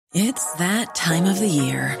It's that time of the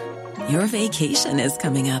year. Your vacation is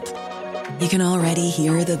coming up. You can already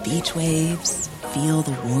hear the beach waves, feel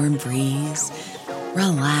the warm breeze,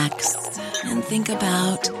 relax, and think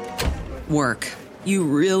about work. You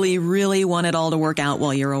really, really want it all to work out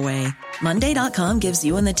while you're away. Monday.com gives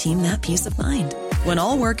you and the team that peace of mind. When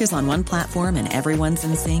all work is on one platform and everyone's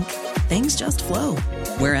in sync, things just flow.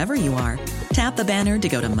 Wherever you are, tap the banner to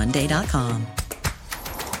go to Monday.com.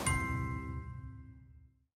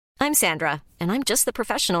 I'm Sandra, and I'm just the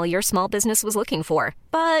professional your small business was looking for.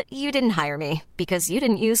 But you didn't hire me because you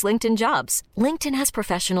didn't use LinkedIn Jobs. LinkedIn has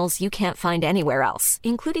professionals you can't find anywhere else,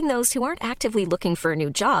 including those who aren't actively looking for a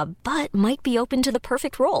new job, but might be open to the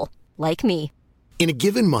perfect role, like me. In a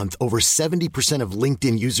given month, over 70% of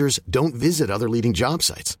LinkedIn users don't visit other leading job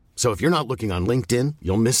sites. So if you're not looking on LinkedIn,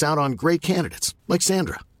 you'll miss out on great candidates like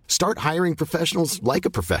Sandra. Start hiring professionals like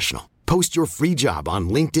a professional. Post your free job on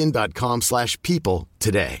linkedin.com/people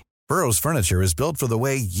today. Burrow's furniture is built for the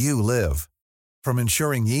way you live. From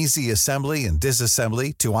ensuring easy assembly and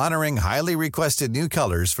disassembly to honoring highly requested new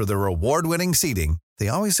colors for their award-winning seating, they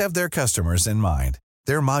always have their customers in mind.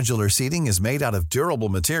 Their modular seating is made out of durable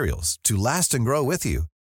materials to last and grow with you.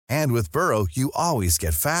 And with Burrow, you always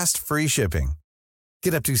get fast, free shipping.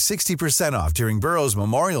 Get up to 60% off during Burrow's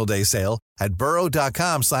Memorial Day sale at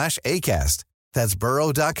burrow.com/ACAST. That's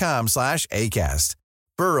burrow.com/ACAST.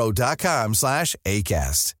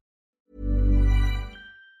 burrow.com/ACAST.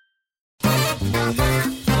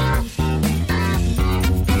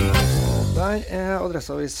 Der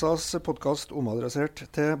Adresseavisas podcast omadressert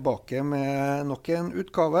tilbake med nok en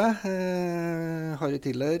utgave. Harry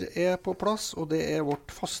Tiller på plass, og det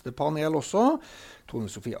vårt faste panel også. Tone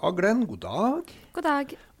Sofie Aglen, god dag. God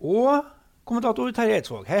dag. Og kommentator Terje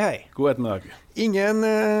Eidsvåg, hei hei. God ettermiddag. Ingen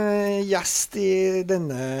gjest I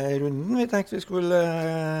denne runden. Vi tenkte vi skulle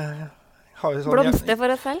ha en sånn blomster for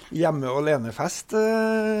oss selv. Hjemme- og lenefest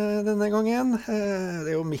denne gangen.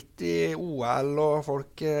 Det jo midt I OL, og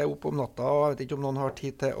folk oppe om natta, og jeg vet ikke om noen har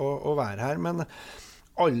tid til å være her. Men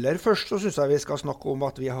aller først så synes jeg vi skal snakke om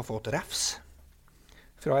at vi har fått refs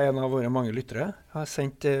fra en av våre mange lyttere. Jeg har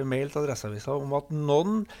sendt mail til Adresseavisa om at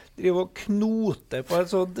noen driver og knoter på en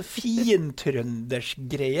sånn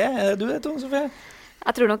fintrøndersgreie. Du det, Tone Sofie?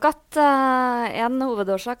 Jeg tror nok at en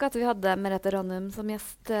hovedårsak at vi hadde Merete Ranum som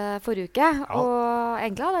gjest forrige uke, og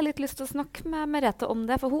egentlig hadde jeg litt lyst til å snakke med Merete om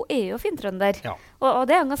det, for hun jo fintrønder. Ja. Og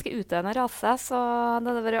det en ganske utdøende rase, så det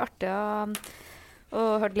hadde vært artig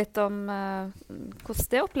å høre litt om hvordan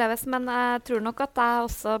det oppleves, men jeg tror nok at jeg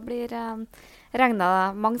også blir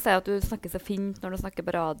regnet. Mange sier at du snakker så fint når du snakker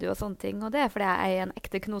på radio og sånne ting, og det fordi jeg en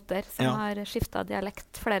ekte knoter som har skiftet dialekt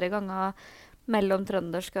flere ganger mellom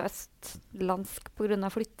trøndersk og østlandsk på grunn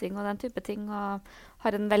av flytting og den type ting, og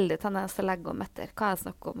har en veldig tendens til å legge om etter hva jeg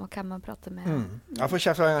snakker om og hvem jeg prater med. Jeg får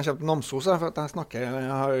kjeft jeg har kjøpt Namsos, for at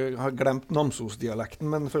jeg har glemt Namsos-dialekten,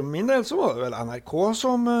 men for min del så var det vel NRK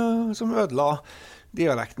som ødela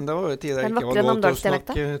dialekten. Det var jo tid det ikke var lov til å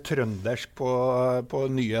snakke trøndersk på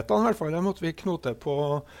nyhetene, I hvert fall. Det måtte vi knote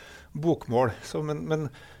på bokmål. Så, men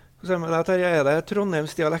Terje, det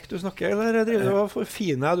Trondheims dialekt du snakker, eller driver du og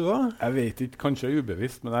forfiner du også? Jeg vet ikke, kanskje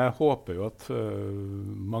ubevisst, men jeg håper jo at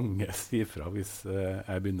mange sier fra hvis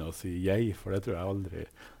jeg begynner å si jeg, for det tror jeg aldri,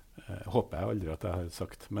 håper jeg aldri at jeg har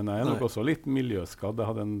sagt. Men jeg nok også litt miljøskadd. Jeg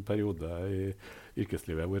hadde en periode I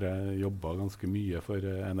yrkeslivet hvor jeg jobbet ganske mye for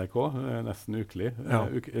NRK, nesten ukelig.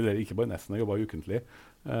 Eller ikke bare nesten, jeg jobbet ukentlig.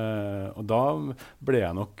 Og da ble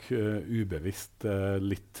jeg nok ubevisst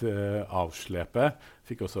litt avslepet.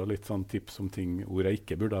 Fikk også litt sånn tips om ord jeg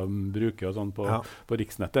ikke burde bruke og sånn på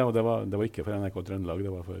riksnettet, og det var ikke for NRK Trøndelag,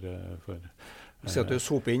 det var for Si at du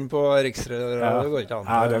soper inn på riksredaret, det går ikke an.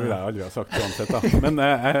 Nei, det vil jeg aldri ha sagt uansett da. Men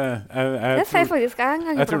det sier faktisk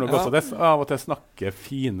jeg tror nok også det av og til snakker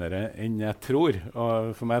finere enn jeg tror.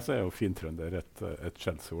 Og for meg så jo fintrønder et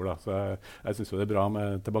skjellsord da. Så jeg synes jo det bra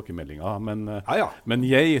med tilbakemeldinger. Men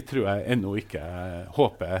jeg tror jeg ennå ikke,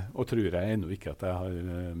 håper og tror jeg ennå ikke at jeg har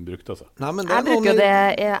brukt også. Nei, men jeg bruker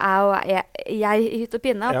det, jeg I hytt og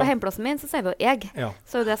pinne, og på hjemplassen min så sier vi jo jeg.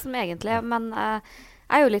 Så det som egentlig, men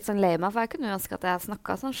jeg jo litt sånn lei meg, for jeg kunne jo ønske at jeg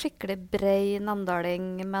snakket sånn skikkelig brei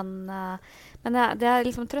namdaling, men det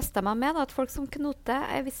liksom trøster meg med da, at folk som knoter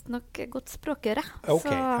visst nok godt språkere.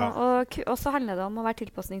 Og så handler det om å være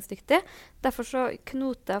tilpasningsdyktig. Derfor så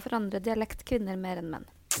knoter og forandrer dialekt kvinner mer enn menn.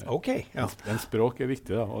 En språk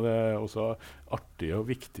viktig da, og det også artig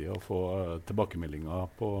og viktig å få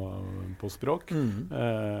tilbakemeldinger på språk.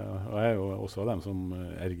 Og jeg jo også av dem som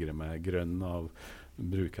ergrer meg grønn av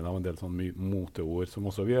bruken av en del sånn moteord som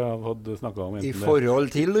også vi har snakket om. I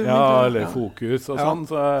forhold til? Eller fokus og sånn.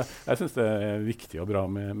 Så jeg synes det er viktig og bra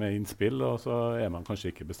med innspill, og så er man kanskje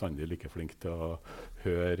ikke bestandig like flink til å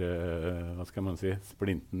høre, hva skal man si,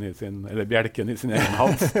 splinten i sin, eller bjelken i sin egen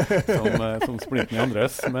hals, som splinten i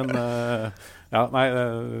andres. Men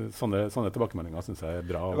sånne tilbakemeldinger synes jeg er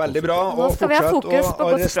bra. Veldig bra, og fortsett å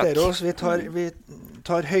arrestere oss. Vi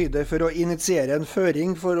tar høyde for å initiere en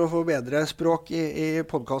føring for å få bedre språk i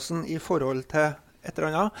podcasten i forhold til et eller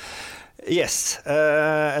annet. Yes,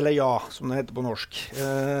 eller ja, som det heter på norsk.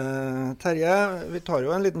 Terje, vi tar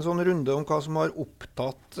jo en liten sånn runde om hva som har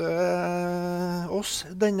opptatt oss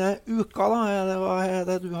denne uka. Da. Hva er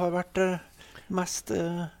det du har vært mest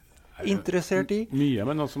interessert i? Mye,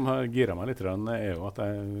 men noe som har giret meg litt er jo at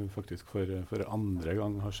jeg faktisk for andre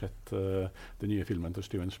gang har sett den nye filmen til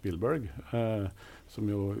Steven Spielberg, som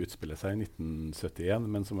jo utspiller seg i 1971,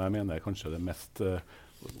 men som jeg mener er kanskje det mest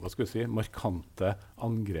markante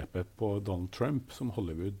angrepet på Donald Trump som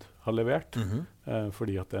Hollywood har levert,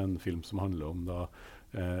 fordi at det er en film som handler om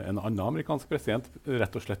en annen amerikansk president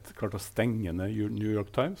rett og slett klarte å stenge ned New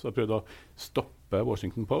York Times og prøvde å stoppe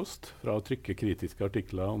Washington Post fra å trykke kritiske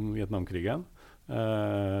artikler om Vietnamkrigen.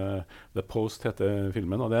 The Post heter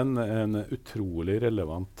filmen, og det er en utrolig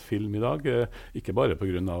relevant film i dag, ikke bare på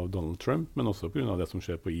grunn av Donald Trump, men også på grunn av det som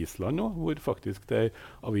skjer på Island nå, hvor faktisk det er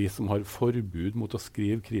avis som har forbud mot å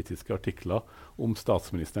skrive kritiske artikler om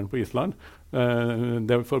statsministeren på Island.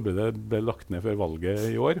 Det forbudet ble lagt ned før valget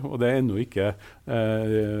i år, og det er ennå ikke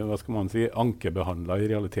ankebehandlet i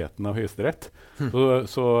realiteten av Høyesterett.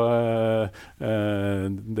 Så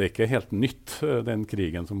det er ikke helt nytt, den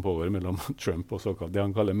krigen som pågår mellom Trump og såkalt det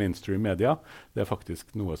han kaller mainstream media. Det er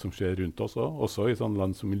faktisk noe som skjer rundt oss også i sånne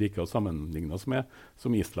land som vi liker å sammenligne oss med,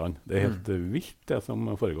 som Island. Det er helt vilt det som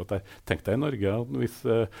har foregått der. Tenk deg i Norge at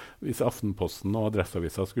hvis Aftenposten og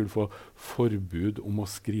Adresseavisa skulle få forbud om å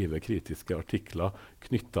skrive kritiske artikler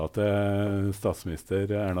knyttet til statsminister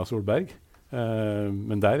Erna Solberg.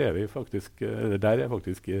 Men der er faktisk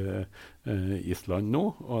Island nå,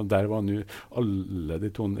 og der var nå alle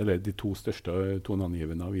de to største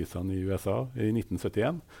toneangivende avisene i USA i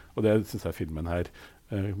 1971, og det synes jeg filmen her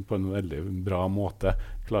på en veldig bra måte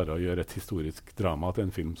klarer å gjøre et historisk drama til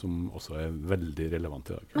en film som også er veldig relevant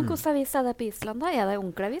i dag. Men hvordan avis er det på Island da? Er det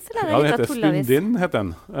ordentlig avis, eller er det litt av tullavis? Stundin heter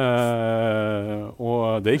den. Og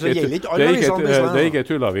det er ikke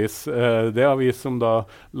et tullavis. Det er avis som da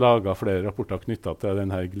lager flere rapporter knyttet til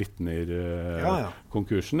denne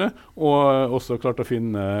Glitner-konkursene, og også klart å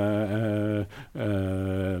finne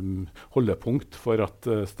holdepunkt for at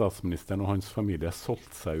statsministeren og hans familie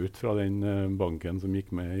solgte seg ut fra den banken som gikk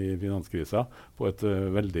med i finanskrisa på et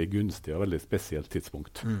veldig gunstig og veldig spesielt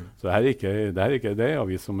tidspunkt. Så det er ikke det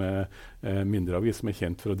avis som er mindre avis som er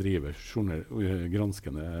kjent for å drive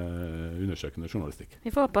granskende, undersøkende journalistikk.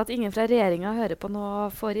 Vi får håpe at ingen fra regjeringen hører på nå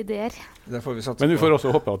og får ideer. Men vi får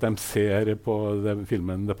også håpe at de ser på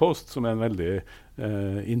filmen The Post, som er en veldig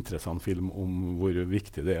interessant film om hvor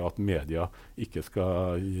viktig det er at media ikke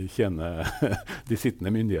skal tjene de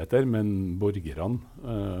sittende myndigheter, men borgerne,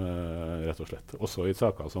 rett og slett. Også i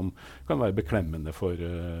saker som kan være beklemmende for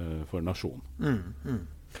nasjonen.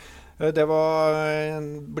 Det var en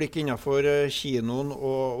blikk innenfor kinoen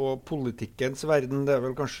og politikkens verden. Det er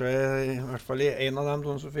vel kanskje, i hvert fall i en av dem,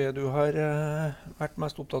 Tone Sofie, du har vært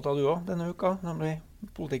mest opptatt av du også denne uka, nemlig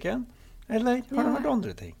politikken. Eller har det vært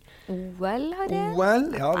andre ting? OL har jeg.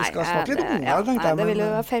 OL? Ja, vi skal snakke litt om OL, tenkte jeg. Det vil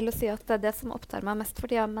jo være feil å si at det er det som opptar meg mest for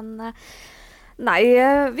tida, men nei,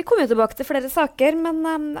 vi kommer jo tilbake til flere saker, men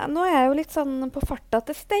nå er jeg jo litt sånn på farta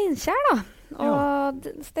til Steinkjer da. Og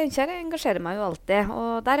Steinkjer engasjerer meg jo alltid,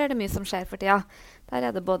 og der er det mye som skjer for tida. Der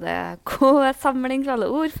er det både KS-samling fra alle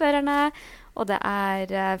ordførerne, og det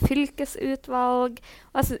er fylkesutvalg.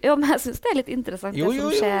 Og jeg synes det er litt interessant det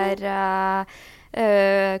som skjer,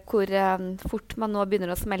 hvor fort man nå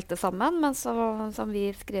begynner å smelte sammen, men som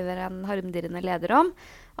vi skriver en harmdirrende leder om,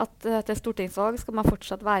 at til stortingsvalg skal man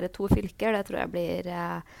fortsatt være 2 fylker. Det tror jeg blir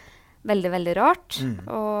veldig, veldig rart.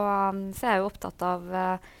 Og så er jeg jo opptatt av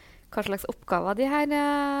hva slags oppgaver de her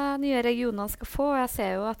nye regionene skal få. Jeg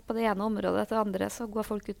ser jo at på det ene området etter det andre så går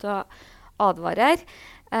folk ut og advarer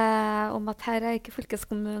om at her er ikke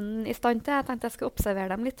fylkeskommunen i stand til. Jeg tenkte jeg skulle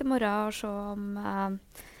observere dem litt i morgen og se om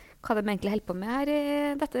hva de egentlig holder på med her i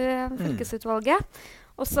dette fylkesutvalget.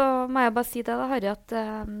 Og så må jeg bare si det, Harry, at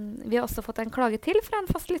vi har også fått en klage til fra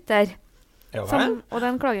en fast lytter. Og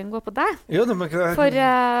den klagen går på deg. For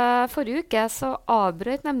forrige uke så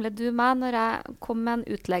avbrøt nemlig du meg når jeg kom med en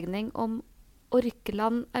utlegning om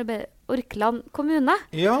Orkland kommune,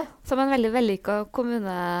 som en veldig vellykket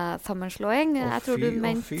kommunesammenslåing. Jeg tror du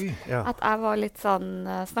mente at jeg var litt sånn,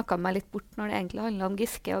 snakket meg litt bort når det egentlig handlet om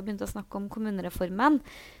Giske og begynte å snakke om kommunereformen.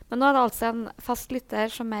 Men nå er det altså en fast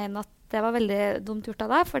lytter som mener at det var veldig dumt gjort av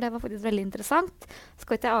deg, for det var faktisk veldig interessant.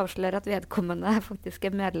 Skal ikke jeg avsløre at vedkommende faktisk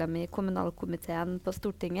er medlem i kommunalkomiteen på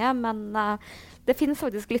Stortinget, men det finnes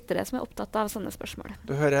faktisk lyttere som er opptatt av sånne spørsmål.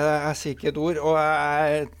 Du hører, jeg sier ikke et ord, og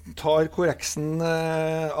jeg tar korreksen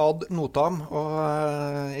ad notam, og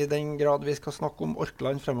i den grad vi skal snakke om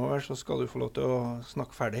Orkland fremover, så skal du få lov til å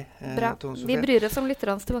snakke ferdig. Bra. Vi bryr oss om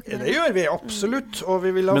lytterens tilbake. Det gjør vi, absolutt, og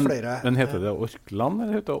vi vil ha flere. Men heter det Orkland,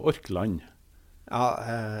 eller heter det Orkland? Ja,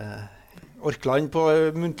 Orkland på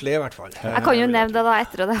muntlig i hvert fall. Jeg kan jo nevne det da,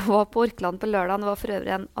 etter at jeg var på Orkland på lørdag. Det var for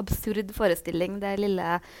øvrig en absurd forestilling. Det lille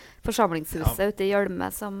forsamlingshuset ute i Gjølme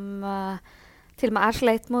som til og med jeg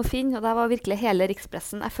sleit med å finne, og det var virkelig hele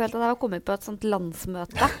rikspressen. Jeg følte at jeg var kommet på et sånt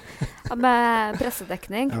landsmøte med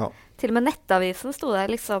pressedekning. Til og med Nettavisen sto der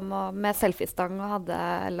liksom med selfiestang og hadde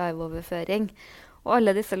liveoverføring. Og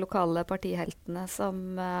alle disse lokale partiheltene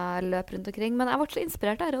som løp rundt omkring. Men jeg ble så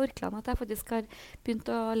inspirert av Orkland at jeg faktisk har begynt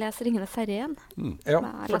å lese Ringenes herre igjen. Ja,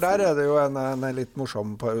 for der er det jo en litt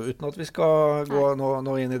morsom, uten at vi skal gå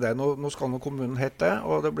nå inn i det. Nå skal nå kommunen hete det,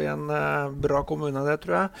 og det blir en bra kommune det,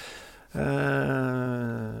 tror jeg.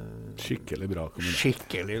 Skikkelig bra kommune.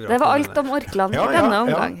 Skikkelig bra det var alt om Orkland i denne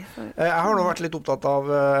omgang. Jeg har nå vært litt opptatt av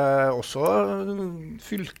også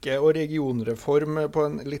fylke- og regionreform på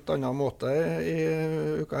en litt annen måte i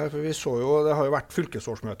uka her, for vi så jo, det har jo vært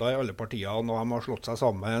fylkesårsmøter i alle partiene, og de har slått seg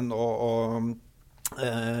sammen og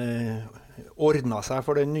ordnet seg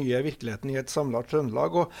for den nye virkeligheten i et samlet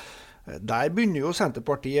Trøndelag, og der begynner jo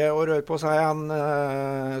Senterpartiet å røre på seg igjen.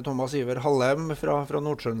 Thomas Iver Hallem fra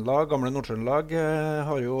Nord-Trøndelag, gamle Nord-Trøndelag,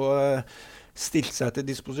 har jo stilt seg til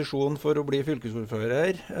disposisjon for å bli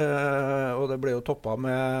fylkesordfører, og det ble jo toppet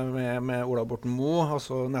med Ola Borten Moe,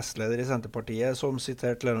 altså nestleder i Senterpartiet, som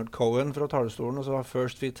siterte Leonard Cohen fra talerstolen og sa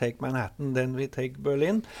 «First we take Manhattan, then we take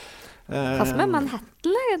Berlin». Hva som er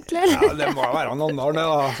Manhattan, egentlig? Ja, det må være noen andre,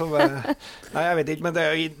 da. Nei, jeg vet ikke, men det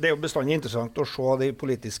er jo bestandig interessant å se de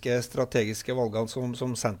politiske, strategiske valgene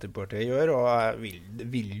som Senterpartiet gjør, og jeg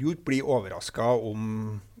vil jo ikke bli overrasket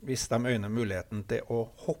hvis de øyner muligheten til å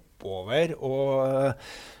hoppe over og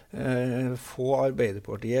få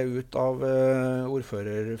Arbeiderpartiet ut av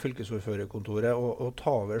fylkesordførerkontoret og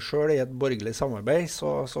ta over selv i et borgerlig samarbeid,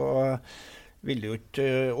 så vil det jo ikke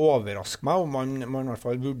overraske meg om man i hvert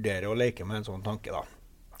fall vurderer å leke med en sånn tanke da.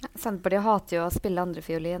 Senterpartiet hater jo å spille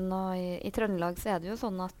andrefiolin, og i Trøndelag så er det jo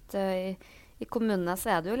sånn at i kommunene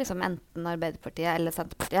så er det jo liksom enten Arbeiderpartiet eller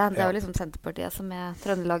Senterpartiet. Det er jo liksom Senterpartiet som er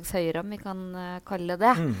Trøndelags Høyre, om vi kan kalle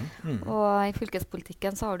det. Og i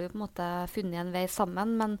fylkespolitikken så har du jo på en måte funnet en vei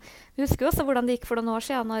sammen, men vi husker jo også hvordan det gikk for noen år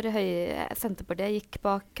siden når Senterpartiet gikk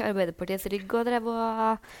bak Arbeiderpartiets rygg og drev,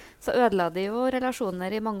 og så ødela de jo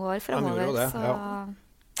relasjoner i mange år fremover.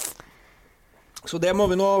 Så det må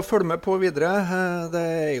vi nå følge med på videre. Det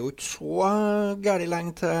er jo ikke så gærlig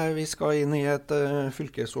lenge til vi skal inn i et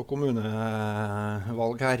fylkes- og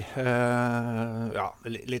kommunevalg her. Ja,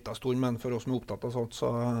 litt av stund, men for oss som er opptatt av sånt,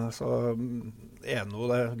 så er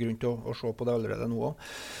det grunn til å se på det allerede nå.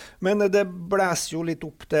 Men det blæser jo litt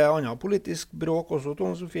opp til annen politisk bråk også,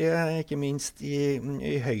 Tone Sofie, ikke minst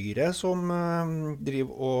i Høyre, som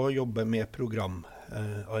driver og jobber med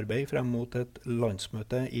programarbeid frem mot et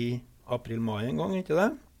landsmøte i april-mai en gang, ikke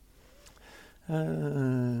det?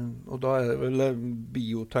 Og da er det vel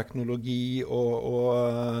bioteknologi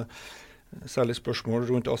og særlig spørsmål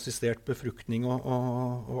rundt assistert befruktning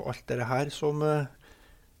og alt det her som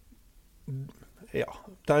det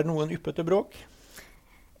er noen yppete bråk.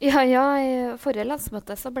 Ja, i forrige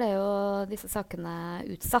landsmøte så ble jo disse sakene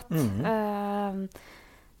utsatt.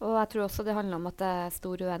 Og jeg tror også det handler om at det er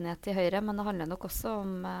stor uenighet i Høyre, men det handler nok også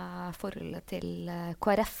om forholdet til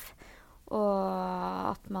KrF. Og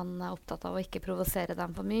at man er opptatt av å ikke provosere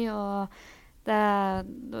dem for mye. Og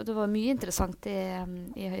det var mye interessant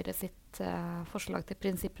i Høyre sitt forslag til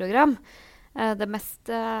prinsipprogram. Det mest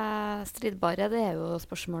stridbare det er jo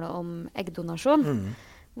spørsmålet om eggdonasjon,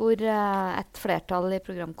 hvor et flertall i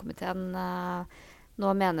programkomiteen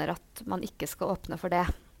nå mener at man ikke skal åpne for det.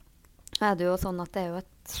 Er det jo sånn at det er jo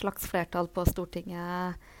et slags flertall på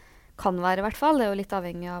Stortinget, kan være i hvert fall. Det er jo litt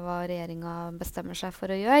avhengig av hva regjeringen bestemmer seg for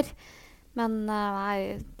å gjøre. Men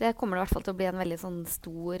det kommer det i hvert fall til å bli en veldig sånn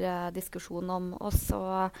stor diskusjon om oss.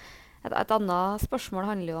 Og et annet spørsmål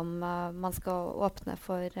handler jo om man skal åpne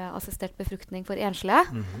for assistert befruktning for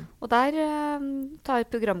enslige. Og der tar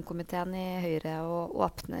programkomiteen i Høyre og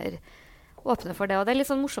åpner åpne for det. Og det litt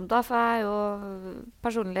sånn morsomt, da, for jeg jo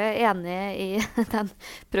personlig enig i den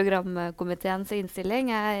programkomiteens innstilling.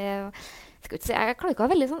 Jeg klarer ikke å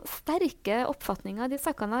ha veldig sånn sterke oppfatninger av de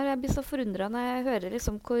sakene her. Jeg blir så forundret når jeg hører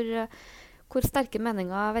liksom hvor sterke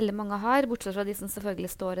meninger veldig mange har, bortsett fra de som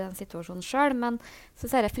selvfølgelig står i den situasjonen selv. Men så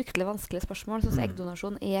ser jeg fryktelig vanskelige spørsmål, så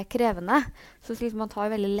eggdonasjon er krevende. Så liksom, man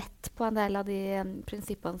tar veldig lett på en del av de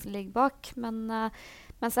prinsippene som ligger bak.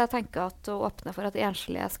 Mens jeg tenker at å åpne for at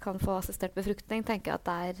enslige kan få assistert befruktning, tenker jeg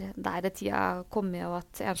at der er tida kommet, og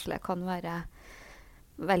at enslige kan være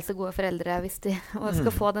vel så gode foreldre hvis de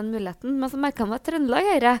skal få den muligheten. Men så merker jeg meg at Trøndelag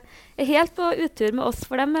Høyre er helt på utur med oss,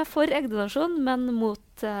 for dem er for eggdonasjon, men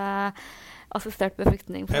mot assistert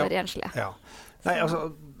befruktning for enslige. Ja. Nei,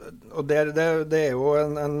 altså, og det er jo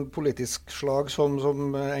en politisk slag som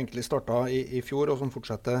egentlig startet i fjor, og som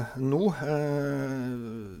fortsetter nå.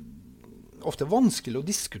 Ofte vanskelig å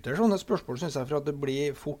diskutere sånne spørsmål, synes jeg, for at det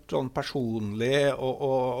blir fort sånn personlig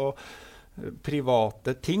og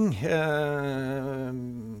private ting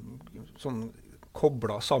sånn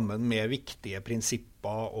koblet sammen med viktige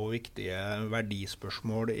prinsipper og viktige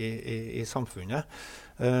verdispørsmål i samfunnet.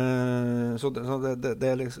 Så det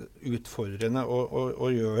er liksom utfordrende å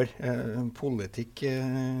gjøre politikk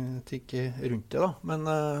rundt det, da. Men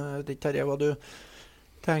Terje, hva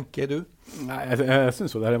tenker du? Nei, jeg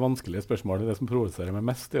synes jo det er vanskelige spørsmål. Det som provoserer meg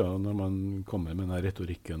mest er jo når man kommer med den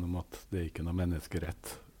retorikken om at det ikke er noe menneskerett.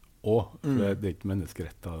 Det er ikke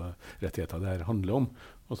menneskerettigheter det her handler om.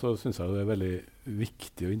 Og så synes jeg det er veldig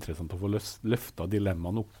viktig og interessant å få løftet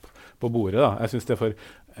dilemmaene opp på bordet. Da. Jeg synes det for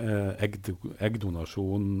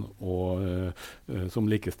eggdonasjon og som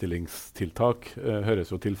likestillingstiltak høres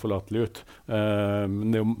jo tilforlatelig ut.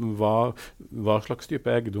 Hva slags type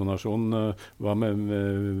eggdonasjon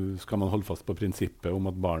skal man holde fast på prinsippet om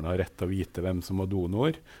at barna har rett til å vite hvem som var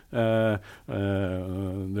donor? Det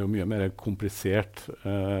er jo mye mer komplisert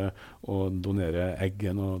å donere egg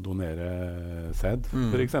enn å donere sæd,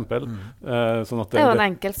 for eksempel. Sånn at det er jo en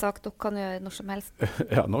enkel sak dere kan gjøre når som helst.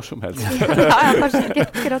 Ja, når som helst. Kanskje ikke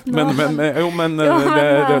akkurat nå. Men det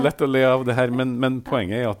er lett å le av det her, men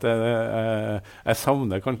poenget er at jeg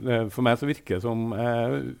savner, for meg så virker det som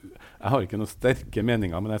jeg har ikke noen sterke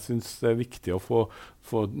meninger, men jeg synes det er viktig å få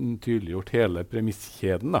tydeliggjort hele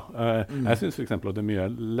premisskjeden. Jeg synes for eksempel at det er mye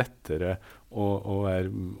lettere å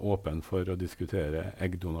være åpen for å diskutere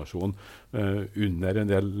eggdonasjon under en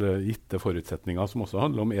del gitte forutsetninger som også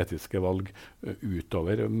handler om etiske valg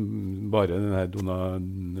utover bare denne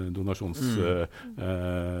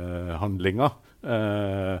donasjonshandlingen.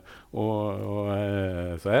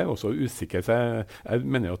 Så jeg er også usikker. Så jeg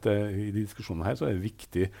mener jo at i diskusjonen her så er det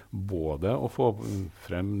viktig både å få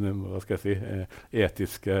frem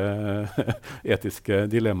etiske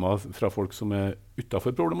dilemmaer fra folk som er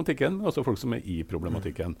utenfor problematikken, og også folk som er i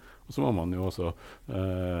problematikken. Og så må man jo også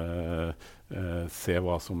se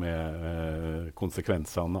hva som er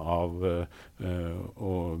konsekvensene av å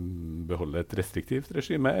beholde et restriktivt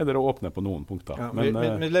regime, eller å åpne på noen punkter. Ja,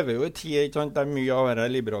 vi lever jo i tid, ikke sant? Det er mye av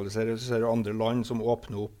det liberaliserer, så ser du andre land som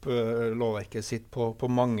åpner opp lovverket sitt på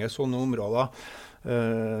mange sånne områder.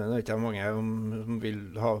 Det er ikke mange som vil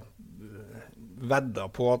ha vedda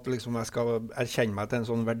på at liksom jeg skal erkjenne meg til en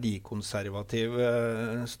sånn verdikonservativ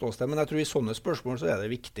ståsted. Men jeg tror i sånne spørsmål så er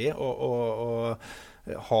det viktig å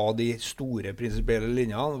ha de store prinsipielle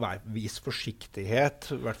linjene, vise forsiktighet,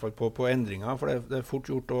 i hvert fall på endringer, for det er fort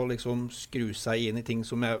gjort å liksom skru seg inn i ting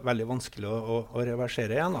som er veldig vanskelig å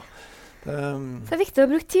reversere igjen, da. Så det er viktig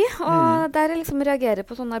å bruke tid, og der liksom reagerer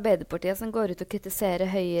på sånn Arbeiderpartiet som går ut og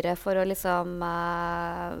kritiserer Høyre for å liksom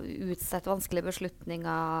utsette vanskelige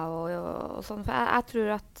beslutninger og sånn. For jeg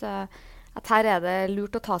tror at her er det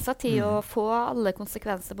lurt å ta seg tid og få alle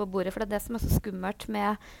konsekvenser på bordet, for det er det som er så skummelt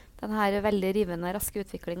med den her veldig rivende, raske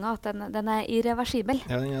utviklingen, at den er irreversibel.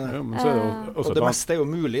 Ja, og det meste er jo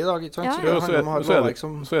mulig i dag, ikke sant? Så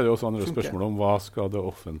er det jo også andre spørsmål om hva skal det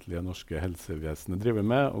offentlige norske helsevesenet drive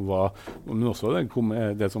med, men også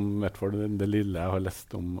det som i hvert fall det lille jeg har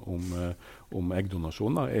lest om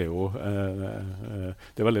eggdonasjon, da, er jo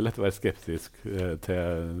det er veldig lett å være skeptisk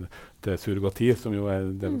til surrogati, som jo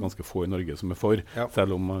det er ganske få i Norge som er for,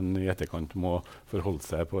 selv om man i etterkant må forholde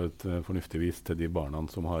seg på et fornuftig vis til de barna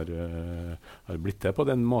som har blitt det på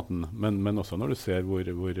den måten. Men også når du ser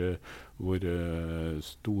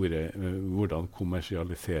hvordan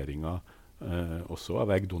kommersialiseringen også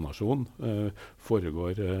av eggdonasjon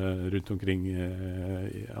foregår rundt omkring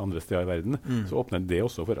andre steder i verden, så åpner det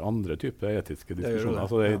også for andre typer etiske diskusjoner.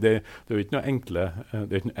 Så det er jo ikke noe enkle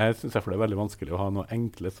jeg synes derfor det er veldig vanskelig å ha noe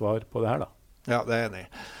enkle svar på det her, da. Ja, det er enig.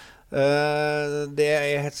 Det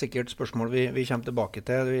helt sikkert spørsmål vi kommer tilbake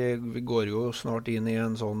til. Vi går jo snart inn i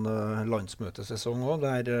en sånn landsmøtesesong også,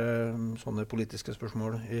 der sånne politiske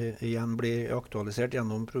spørsmål igjen blir aktualisert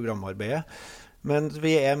gjennom programarbeidet. Men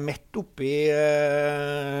vi midt oppe i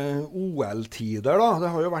OL-tider da. Det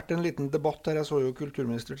har jo vært en liten debatt her. Jeg så jo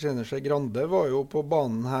kulturminister Trine Skei Grande var jo på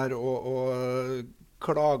banen her og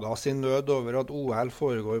klaga sin nød over at OL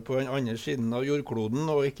foregår på den andre siden av jordkloden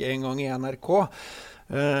og ikke engang i NRK.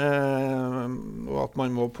 Og at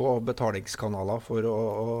man må på betalingskanaler for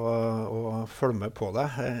å følge med på det.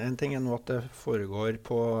 En ting nå at det foregår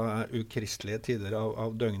på ukristelige tider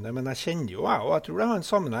av døgnet, men jeg kjenner jo og jeg tror det har en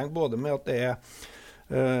sammenheng både med at det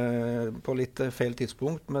på litt feil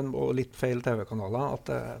tidspunkt, og litt feil TV-kanaler, at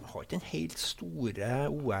det har ikke den helt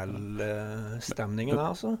store OL-stemningen.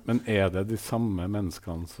 Altså. Men det de samme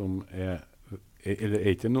menneskene som eller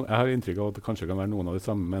ikke jeg har inntrykk av at det kanskje kan være noen av de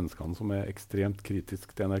samme menneskene som ekstremt kritisk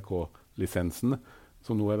til NRK-lisensen,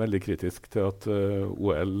 som nå veldig kritisk til at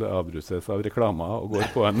OL avbruses av reklamer og går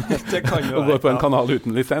på en kanal uten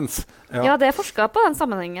lisens. Ja, det forsket på den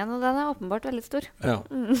sammenhengen, og den åpenbart veldig stor. Ja.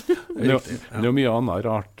 Det er jo mye annet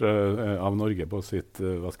rart av Norge på sitt,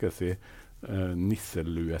 hva skal jeg si,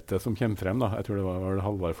 nisseluete som kommer frem. Da. Jeg tror det var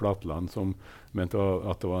Halvard Flatland som mente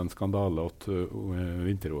at det var en skandale at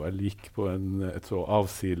vinter-OL gikk på et så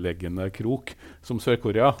avsideleggende krok som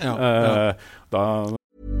Sør-Korea.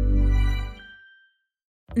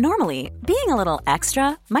 Normally, being a little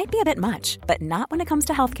extra might be a bit much, but not when it comes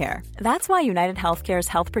to healthcare. That's why United Healthcare's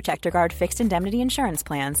Health Protector Guard fixed indemnity insurance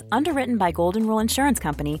plans, underwritten by Golden Rule Insurance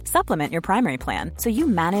Company, supplement your primary plan so you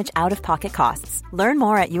manage out-of-pocket costs. Learn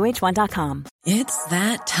more at uh1.com. It's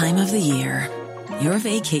that time of the year. Your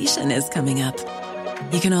vacation is coming up.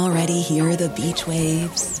 You can already hear the beach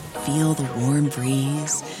waves, feel the warm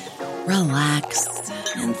breeze, relax,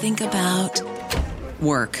 and think about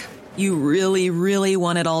work. You really, really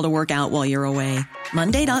want it all to work out while you're away.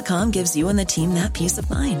 Monday.com gives you and the team that peace of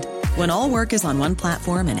mind. When all work is on one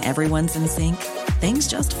platform and everyone's in sync, things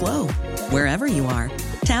just flow. Wherever you are,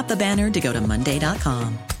 tap the banner to go to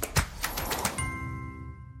Monday.com.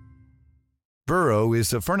 Burrow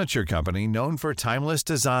is a furniture company known for timeless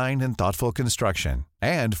design and thoughtful construction,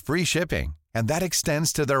 and free shipping, and that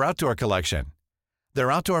extends to their outdoor collection. Their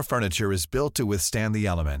outdoor furniture is built to withstand the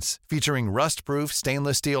elements, featuring rust-proof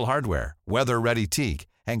stainless steel hardware, weather-ready teak,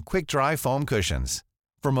 and quick-dry foam cushions.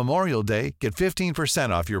 For Memorial Day, get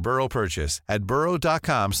 15% off your Burrow purchase at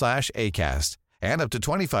burrow.com/acast, and up to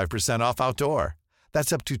 25% off outdoor.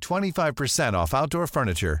 That's up to 25% off outdoor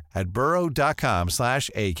furniture at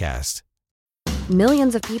burrow.com/acast.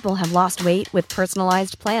 Millions of people have lost weight with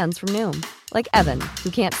personalized plans from Noom. Like Evan,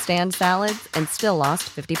 who can't stand salads and still lost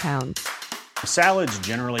 50 pounds. Salads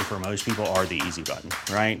generally for most people are the easy button,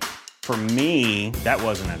 right? For me, that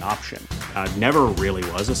wasn't an option. I never really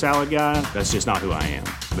was a salad guy. That's just not who I am.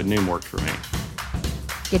 But Noom worked for me.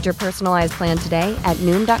 Get your personalized plan today at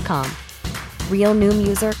Noom.com. Real Noom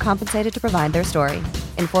user compensated to provide their story.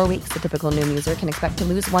 In 4 weeks, the typical Noom user can expect to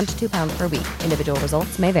lose 1 to 2 pounds per week. Individual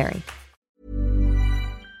results may vary.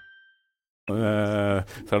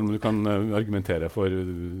 Selv om du kan argumentere for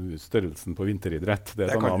størrelsen på vinteridrett, det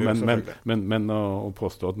men å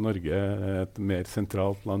påstå at Norge et mer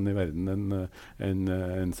sentralt land i verden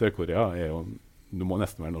enn Sør-Korea jo, du må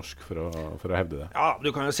nesten være norsk for å hevde det. Ja,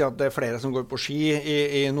 du kan jo si at det flere som går på ski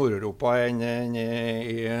i Nord-Europa enn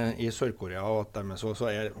i Sør-Korea, og at dermed så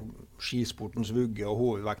skisportens vugge og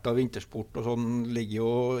hovedvekt av vintersport og sånn ligger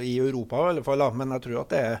jo i Europa i alle fall, men jeg tror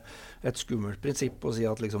at det et skummelt prinsipp å si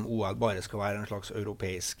at liksom OL bare skal være en slags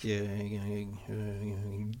europeisk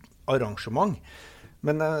arrangement.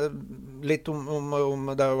 Men litt om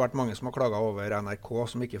det har vært mange som har klaget over NRK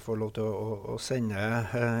som ikke får lov til å sende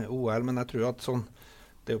OL, men jeg tror at sånn,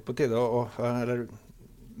 det jo på tide eller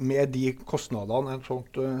med de kostnadene en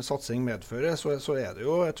sånt satsing medfører, så det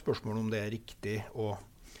jo et spørsmål om det riktig å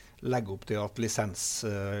legge opp til at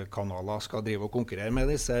lisenskanaler skal drive og konkurrere med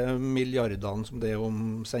disse milliardene som det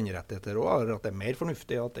om senderettigheter også, eller at det mer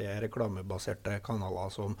fornuftig at det reklamebaserte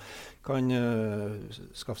kanaler som kan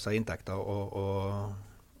skaffe seg inntekter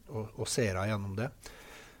og seere gjennom det.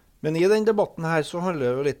 Men i den debatten her så handler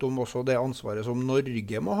det jo litt om også det ansvaret som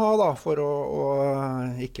Norge må ha da, for å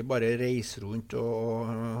ikke bare reise rundt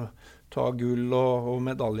og ta gull og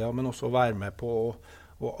medaljer, men også være med på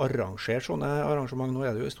å arrangere sånne arrangement. Nå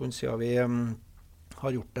det jo en stund siden vi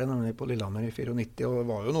har gjort det, nemlig på Lillehammer i 94, og det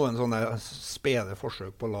var jo noen sånne spede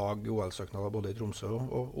forsøk på å lage OL-søknader både i Tromsø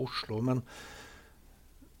og Oslo, men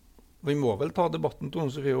vi må vel ta debatten,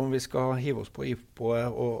 Tone Sofie, om vi skal hive oss på IPO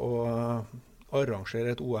og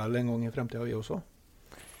arrangere et OL en gang i fremtiden vi også?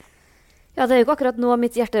 Ja, det jo ikke akkurat nå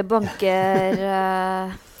mitt hjerte banker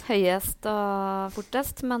høyest og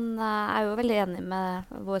fortest, men jeg jo veldig enig med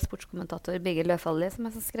vår sportskommentator Birger Løfaldli, som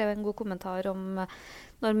jeg skrev en god kommentar om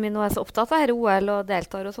når vi nå så opptatt av her OL og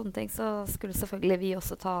deltar og sånne ting, så skulle selvfølgelig vi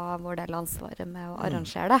også ta vår del av ansvaret med å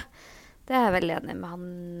arrangere det. Det jeg veldig enig med han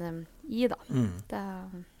i, da.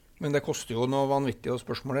 Men det koster jo noe vanvittig, og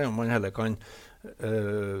spørsmålet om man heller kan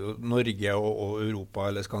Norge og Europa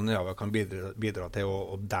eller Skandinavia kan bidra til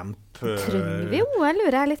å dempe Trenger vi OL,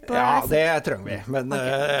 lurer jeg litt på. Ja, det trenger vi, men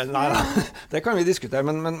nei, det kan vi diskutere,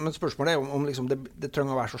 men spørsmålet om liksom, det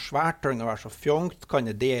trenger å være så svært, trenger å være så fjongt, kan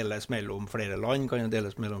det deles mellom flere land, kan det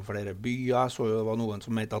deles mellom flere byer, så det var noen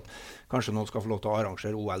som mente at kanskje noen skal få lov til å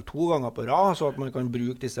arrangere OL 2 ganger på rad, så at man kan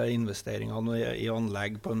bruke disse investeringene i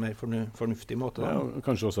anlegg på en mer fornuftig måte. Ja,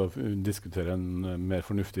 kanskje også diskutere en mer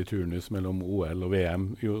fornuftig turnus mellom OL og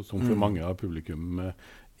VM, som for mange av publikum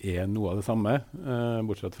noe av det samme,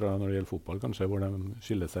 bortsett fra når det gjelder fotball kanskje, hvor de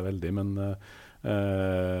skiller seg veldig, men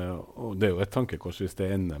og det jo et tankekors hvis det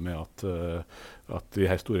ender med at de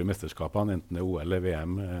her store mesterskapene, enten det OL eller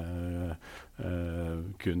VM,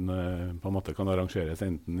 kun på en måte kan arrangeres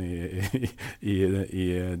enten i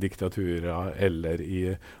diktaturer eller i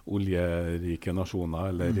oljerike nasjoner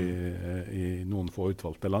eller i noen få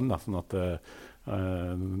utvalgte land, da, sånn at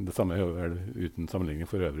det samme jo vel uten sammenligning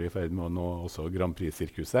for øvrig i ferd med å nå også Grand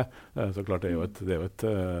Prix-sirkuset. Så klart det jo et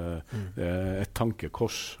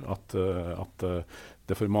tankekors at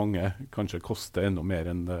det for mange kanskje koster enda mer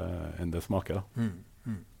enn det smaker. Da.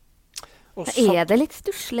 Det litt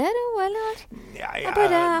stussligere, eller? Jeg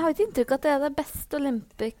har ikke inntrykk at det det beste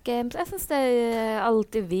Olympic Games. Jeg synes det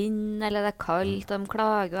alltid vind, eller det kaldt, og de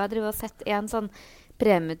klager. Jeg driver og sett en sånn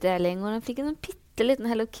premieutdeling, og de fikk en liten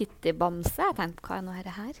Hello Kitty-bamse. Jeg tenkte, hva noe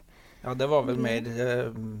her? Ja, det var vel mer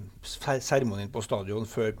seremonien på stadion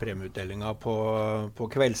før premieutdelingen på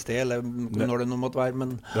kveldstid, eller når det nå måtte være. Men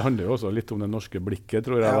det handler jo også litt om det norske blikket,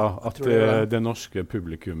 tror jeg. Ja, da, at det norske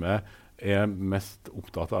publikummet mest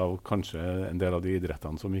opptatt av kanskje en del av de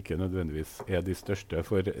idrettene som ikke nødvendigvis de største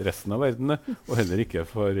for resten av verden, og heller ikke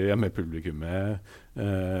for hjemmepublikummet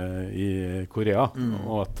i Korea.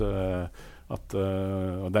 Og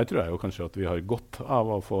der tror jeg jo kanskje at vi har godt av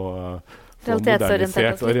å få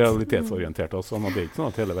modernisert og realitetsorientert oss. Og det er ikke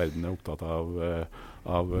sånn at hele verden opptatt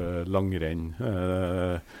av langrenn.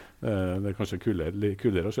 Det kanskje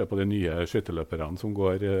kulere å se på de nye skøyteløperne som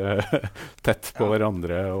går tett på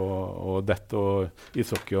hverandre, og dett og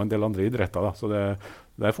ishockey og en del andre idretter. Da. Så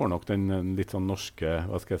der får nok den litt sånn norske,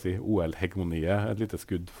 hva skal jeg si, OL-hegemoniet et lite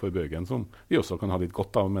skudd for bøgen, som vi også kan ha litt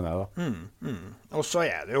godt av, mener jeg da. Og så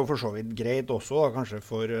det jo for så vidt greit også, da, kanskje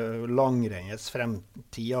for langrennets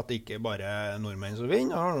fremtid, at det ikke bare nordmenn som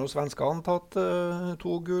vinner. Har nå svenskene tatt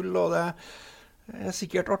 2 gull, og det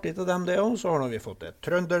sikkert artig til dem det også. Så har vi fått et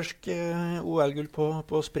trøndersk OL-gull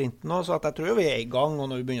på sprinten også, så at jeg tror vi i gang,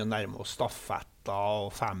 og når vi begynner å nærme oss stafett og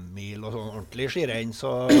 5 mil og sånn ordentlig skirenn,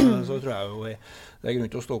 så tror jeg jo det grunn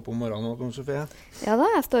til å stå opp om morgenen, Sofie. Ja da,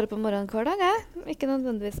 jeg står opp om morgenen hver dag, ikke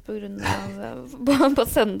nødvendigvis på grunn av på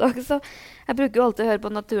søndag, så jeg bruker jo alltid å høre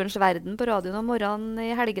på Naturens Verden på radioen om morgenen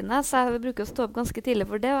i helgene, så jeg bruker å stå opp ganske tidlig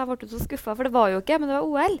for det, og jeg ble så skuffet, for det var jo ikke, men det var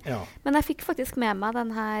OL. Ja. Men jeg fikk faktisk med meg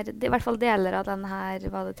den her, i hvert fall deler av den her,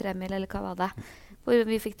 var det 3 mil, eller hva var det? Hvor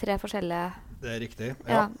vi fikk 3 forskjellige. Det riktig,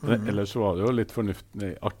 ja. Ellers var det jo litt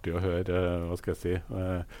fornuftig, artig å høre, hva skal jeg si,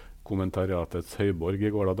 kommentariatets høyborg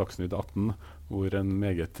i går da, Dagsnytt 18, hvor en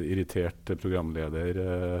meget irritert programleder,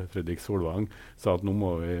 Fredrik Solvang, sa at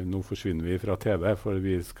nå forsvinner vi fra TV, for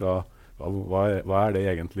vi skal, hva det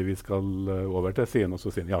egentlig vi skal over til, sier han, og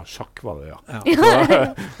så sier han, ja, sjakk var det, ja.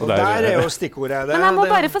 Og der jo stikkordet. Men jeg må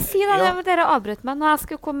bare få si det, dere avbrøt meg, når jeg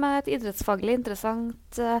skulle komme med et idrettsfaglig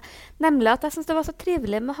interessant, nemlig at jeg synes det var så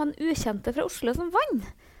trivelig med han ukjente fra Oslo som vann.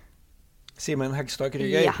 Simen Hegstad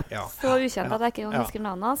Krüger. Ja, så ukjent at jeg ikke husker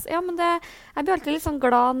navnet hans. Ja, men jeg blir alltid litt sånn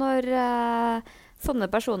glad når sånne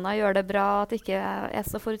personer gjør det bra, at det ikke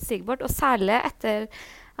så forutsigbart, og særlig etter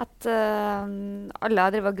at alle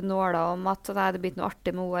har drevet gnåla om at det blitt noe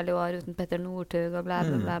artig med OL i år uten Petter Northug og bla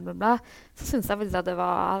bla bla bla bla, så synes jeg faktisk at det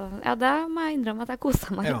var, ja, det må jeg innrømme at jeg koset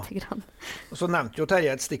meg litt grann. Og så nevnte jo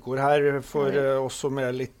Terje et stikkord her for oss som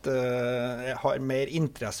litt, har mer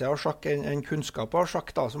interesse av sjakk enn kunnskap av sjakk,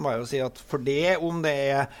 da, så må jeg jo si at for det, om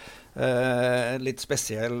det litt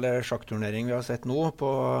spesiell sjakkturnering vi har sett nå på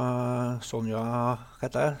Sonja, hva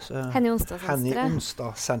heter det? Henny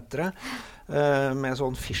Onsdag-senteret. Med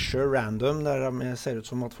sånn Fisher Random, der de ser ut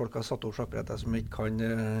som at folk har satt opp sjakkbrettet som ikke kan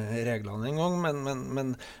reglene en gang, men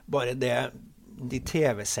bare de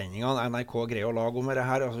TV-sendingene NRK greier å lage om det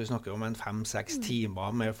her, altså vi snakker om en 5-6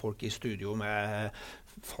 timer med folk i studio med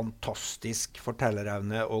fantastisk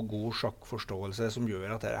fortellerevne og god sjakkforståelse som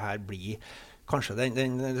gjør at dette her blir kanskje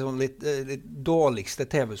den sånn litt dårligste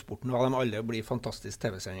TV-sporten av dem alle blir fantastisk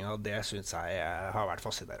TV-sendinger. Det synes jeg har vært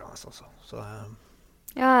fascinerende. Altså. Så,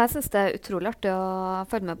 ja, jeg synes det utrolig artig å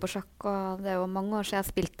følge med på sjakk, og det jo mange år siden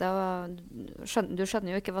jeg spilte, og du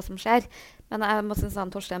skjønner jo ikke hva som skjer. Men jeg må synes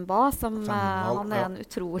han Torstein Bae, han en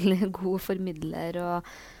utrolig god formidler,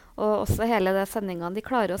 og også hele det sendingene, de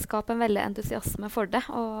klarer å skape en veldig entusiasme for det,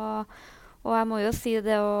 og jeg må jo si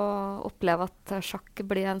det å oppleve at sjakk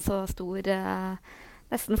blir en så stor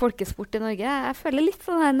nesten folkesport i Norge. Jeg føler litt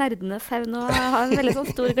sånn her nerdenes hevn, og jeg har en veldig sånn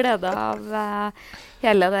stor glede av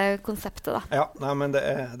hele det konseptet da. Ja, nei, men det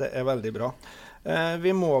er veldig bra.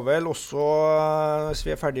 Vi må vel også, hvis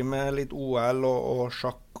vi er ferdig med litt OL og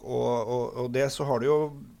sjakk og det, så har det jo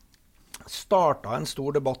startet en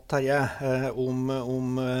stor debatt, Terje,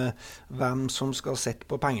 om hvem som skal sette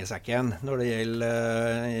på pengesekken når det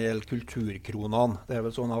gjelder kulturkronene. Det er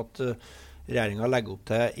vel sånn at regjeringen legger opp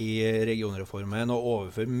til i regionreformen å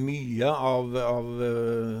overføre mye av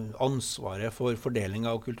ansvaret for fordeling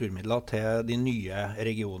av kulturmidler til de nye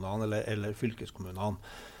regionene eller fylkeskommunene.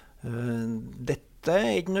 Dette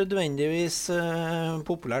er ikke nødvendigvis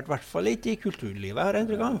populært, i hvert fall ikke i kulturlivet her en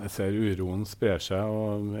gang. Jeg ser uroen sprer seg,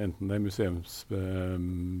 og enten det er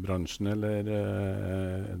museumsbransjen eller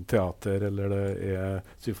teater eller det er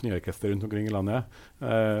symfoniorkester rundt omkring i landet.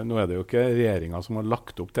 Nå er det jo ikke regjeringen som har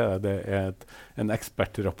lagt opp til det, det er en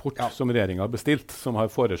ekspertrapport som regjeringen har bestilt, som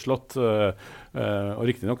har foreslått, og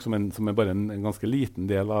riktig nok som er bare en ganske liten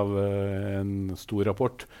del av en stor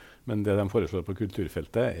rapport. Men det de foreslår på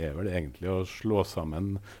kulturfeltet er vel egentlig å slå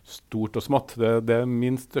sammen stort og smått. Det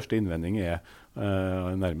min største innvending er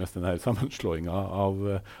nærmest denne sammenslåingen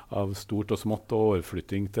av stort og smått og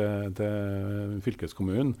overflytting til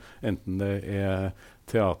fylkeskommunen. Enten det er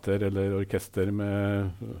teater eller orkester med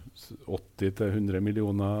 80-100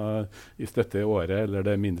 millioner i støtte i året, eller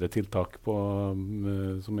det er mindre tiltak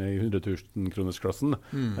som er i 100 000-kronersklassen.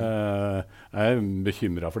 Jeg er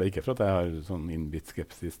bekymret for det, ikke for at jeg har sånn innbitt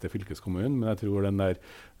skepsis til fylkeskommunen, men jeg tror den der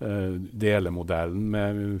delemodellen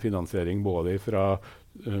med finansiering både fra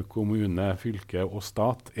kommune, fylke og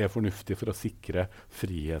stat er fornuftig for å sikre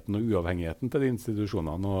friheten og uavhengigheten til de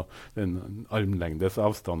institusjonene, og den armlengdes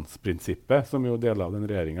avstandsprinsippet som jo deler av den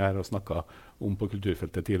regjeringen her har snakket om på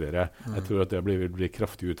kulturfeltet tidligere. Jeg tror at det vil bli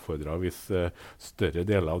kraftig utfordret hvis større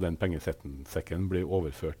deler av den pengesekken blir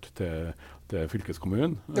overført til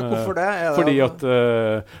fylkeskommunen. Ja, hvorfor det? Fordi at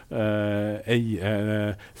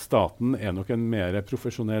staten er nok en mer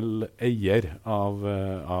profesjonell eier av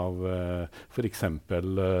for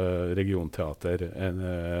eksempel regionteater,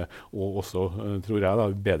 og også, tror jeg, da,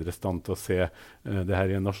 bedre stand til å se det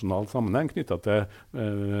her i en nasjonal sammenheng, knyttet til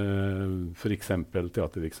for eksempel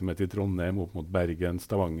teatervirksomhet i Trondheim, opp mot Bergen,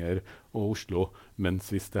 Stavanger og Oslo,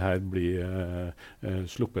 mens hvis det her blir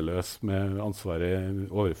sluppet løs med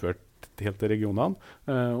ansvaret overført helt til regionene,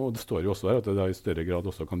 og det står jo også her at det da i større grad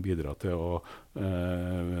også kan bidra til å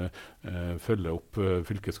følge opp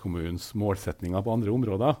fylkeskommunens målsetninger på andre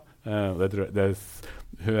områder. Det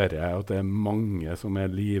hører jeg at det er mange som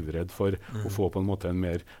er livredd for å få på en måte en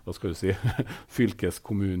mer, hva skal du si,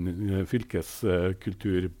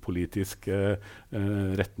 fylkeskulturpolitisk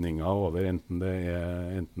retninger over, enten det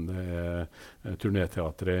er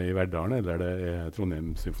turnéteatret i Verdalen, eller det er Trondheim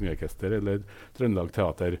Symfoniorkester, eller Trøndelag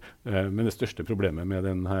Teater. Men det største problemet med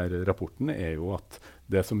denne rapporten er jo at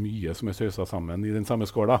det er så mye som er søsa sammen i den samme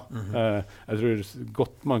skåla. Jeg tror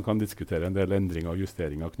godt man kan diskutere en del endringer og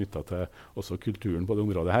justeringer knyttet til også kulturen på det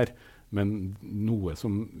området her. Men noe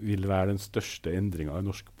som vil være den største endringen i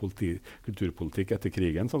norsk kulturpolitikk etter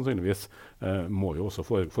krigen, sannsynligvis, må jo også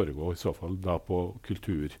foregå i så fall da på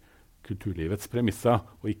kulturlivets premisser,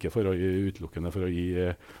 og ikke utelukkende for å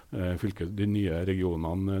gi de nye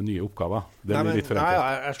regionene nye oppgaver.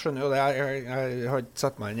 Jeg skjønner jo det. Jeg har ikke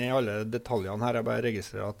sett meg inn i alle detaljene her. Jeg bare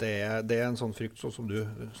registrerer at det er en sånn frykt sånn som du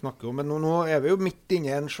snakker om. Men nå er vi jo midt inne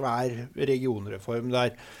i en svær regionreform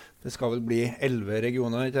der det skal vel bli 11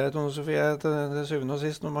 regioner, ikke det, Tone Sofie, til syvende og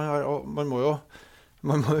sist. Man må jo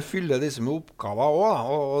fylle disse med oppgaver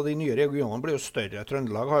også, og de nye regionene blir jo større.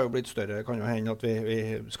 Trøndelag har jo blitt større. Det kan jo hende at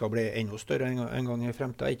vi skal bli enda større en gang i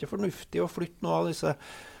fremtiden. Det er ikke fornuftig å flytte noe av disse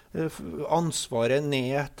ansvaret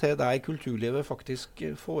ned til der kulturlivet faktisk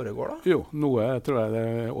foregår da? Jo, noe tror jeg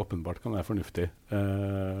det åpenbart kan være fornuftig.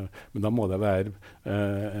 Men da må det være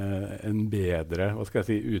en bedre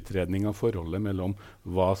utredning av forholdet mellom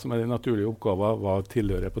hva som de naturlige oppgaver, hva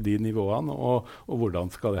tilhører på de nivåene, og hvordan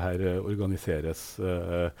skal det her organiseres.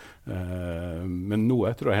 Men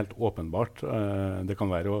noe tror jeg helt åpenbart. Det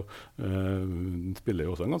kan være å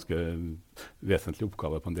spille også en ganske vesentlig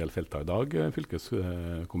oppgave på en del felter i dag,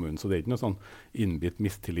 fylkeskommunen. Så det er ikke noe sånn innbitt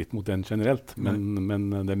mistillit mot den generelt, men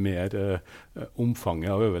det er mer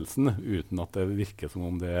omfanget av øvelsen, uten at det virker som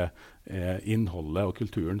om det er innholdet og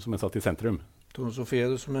kulturen som er satt i sentrum. Tone Sofie,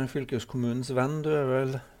 du som er fylkeskommunens venn, du er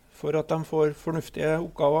vel for at de får fornuftige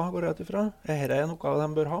oppgaver, går jeg ut ifra? Er dette en oppgave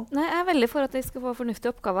de bør ha? Nei, jeg er veldig for at de skal få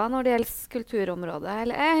fornuftige oppgaver når det gjelder kulturområdet.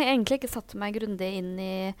 Jeg har egentlig ikke satt meg grundig inn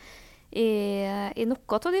i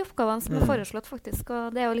noe av de oppgavene som er foreslått, faktisk. Og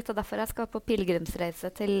det er jo litt av derfor jeg skal på pilgrimsreise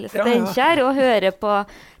til Steinkjer og høre på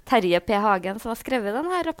Terje P. Hagen, som har skrevet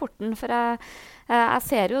denne rapporten. For jeg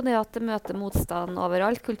ser jo det at det møter motstand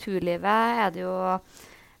overalt. Kulturlivet er det jo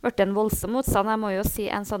vært en voldsom motstand. Jeg må jo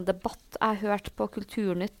si en sånn debatt jeg hørte på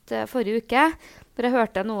Kulturnytt forrige uke, hvor jeg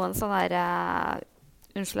hørte noen sånne der,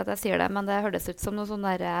 unnskyld at jeg sier det, men det hørtes ut som noe sånn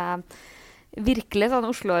der virkelig sånn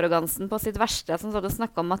Oslo-arrogansen på sitt verste, som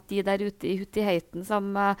snakket om at de der ute i Hutiheiten som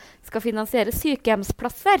skal finansiere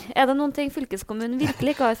sykehjemsplasser. Er det noen ting fylkeskommunen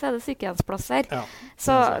virkelig ikke har, så er det sykehjemsplasser. Ja,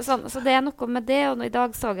 så det er noe med det, og i dag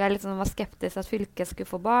så jeg liksom var skeptisk at fylket skulle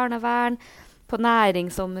få barnevern. På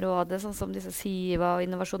næringsområdet, sånn som disse SIVA og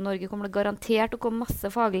Innovasjon Norge, kommer det garantert å komme masse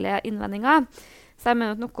faglige innvendinger. Så jeg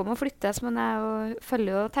mener at noe må flyttes, men jeg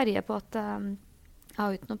følger jo Terje på at jeg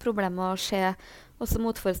har ikke noe problem med å se også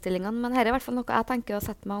motforestillingene, men her er i hvert fall noe jeg tenker å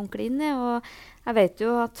sette meg ordentlig inn i, og jeg vet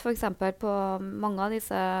jo at for eksempel på mange av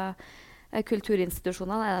disse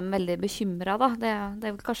kulturinstitusjonene er de veldig bekymret da. Det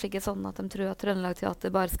er kanskje ikke sånn at de tror at Trøndelag Teater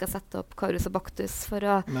bare skal sette opp Karius og Baktus for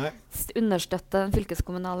å understøtte den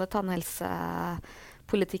fylkeskommunale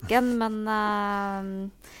tannhelsepolitikken, men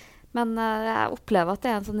jeg opplever at det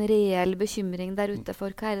er en sånn reell bekymring der ute for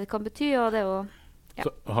hva det kan bety, og det er jo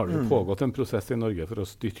Så har det pågått en prosess i Norge for å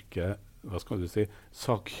styrke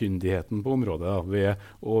sakkyndigheten på området ved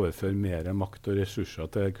å overføre mer makt og ressurser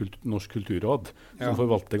til Norsk kulturråd, som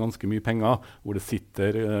forvalter ganske mye penger, hvor det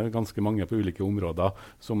sitter ganske mange på ulike områder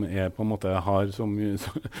som på en måte har som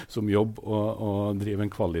jobb å drive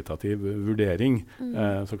en kvalitativ vurdering.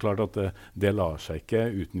 Så klart at det lar seg ikke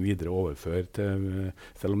uten videre overføre til,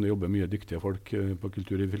 selv om det jobber mye dyktige folk på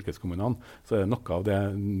kultur i fylkeskommunene, så er det noe av det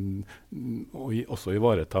å også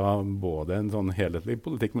ivareta både en sånn helhetlig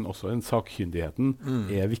politikk, men også en sakkyndigheten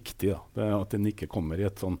er viktig, da, at den ikke kommer i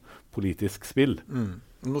et sånn politisk spill.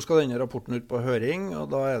 Nå skal denne rapporten ut på høring,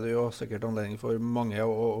 og da er det jo sikkert anledning for mange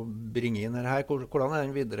å bringe inn her. Hvordan er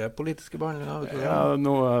den videre politiske behandlingen? Ja,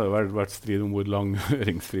 nå har det vært strid om hvor lang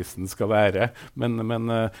høringsfristen skal være, men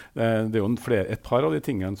det er jo et par av de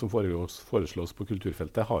tingene som foreslås på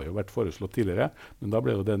kulturfeltet har jo vært foreslått tidligere, men da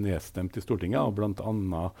ble jo det nedstemt i Stortinget, og blant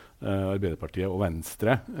annet Arbeiderpartiet og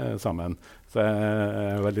Venstre sammen. Så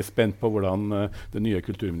jeg er veldig spent på hvordan den nye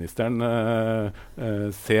kulturministeren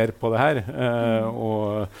ser på det her.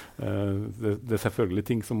 Det er selvfølgelig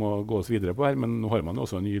ting som må gås videre på her, men nå har man jo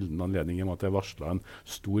også en gyllen anledning i og med at det er varslet en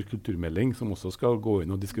stor kulturmelding som også skal gå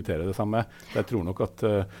inn og diskutere det samme. Så jeg tror nok at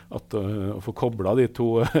å få koblet de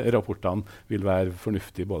to rapportene vil være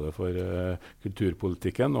fornuftig både for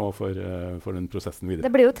kulturpolitikken og for den prosessen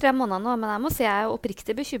videre. Det blir jo 3 måneder nå, men jeg må si jeg er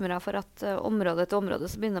oppriktig bekymret for at område til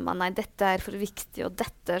område så begynner man, nei, dette er for viktig, og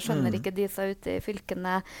dette skjønner ikke de som er ute i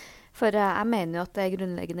fylkene. For jeg mener jo at det er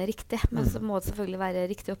grunnleggende riktig, men så må det selvfølgelig være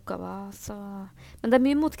riktige oppgaver. Men det er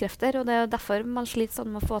mye motkrefter, og det er derfor man sliter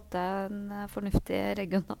sånn med å få til en fornuftig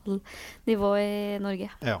regional nivå i Norge.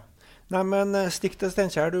 Ja. Nei, men stikk til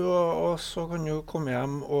Steinkjer, du, og så kan du komme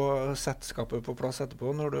hjem og sette skapet på plass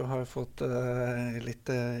etterpå når du har fått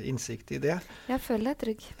litt innsikt i det. Jeg føler deg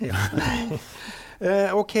trygg. Ja.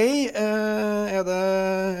 Ok, er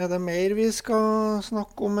det mer vi skal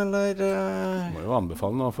snakke om, eller? Vi må jo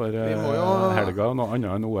anbefale noe for helga, noe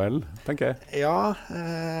annet enn OL, tenker jeg. Ja,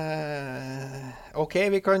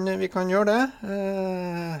 ok, vi kan gjøre det.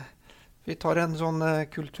 Vi tar en sånn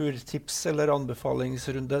kulturtips eller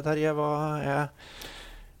anbefalingsrunde, Terje. Hva er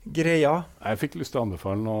greia? Jeg fikk lyst til å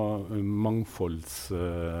anbefale noe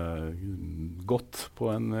mangfoldsgodt på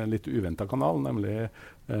en litt uventet kanal, nemlig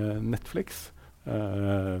Netflix.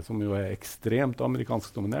 Som jo er ekstremt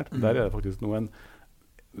amerikansk dominert. Der er det faktisk en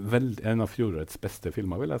av fjorårets beste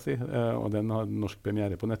filmer, vil jeg si. Og den har norsk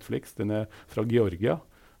premiere på Netflix. Den er fra Georgia.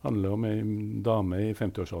 Handler om en dame i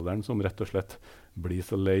 50-årsalderen som rett og slett blir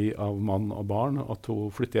så lei av mann og barn at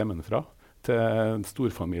hun flytter hjemmefra til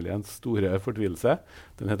storfamiliens store fortvilelse.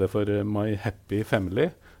 Den heter for My Happy Family.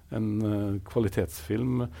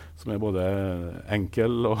 kvalitetsfilm som både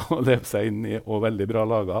enkel å leve seg inn i og veldig bra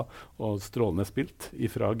laget og strålende spilt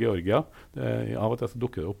fra Georgia. Av og til så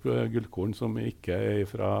dukker det opp gullkorn som ikke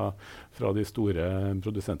fra de store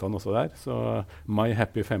produsentene også der. Så My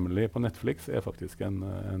Happy Family på Netflix faktisk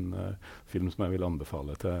en film som jeg vil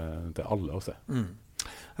anbefale til alle å se.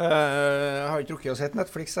 Jeg har ikke rukket å sett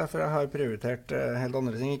Netflix, for jeg har prioritert helt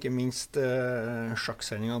andre ting, ikke minst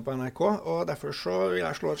sjakksendingene på NRK, og derfor så vil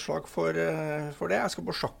jeg slå et slag for det. Jeg skal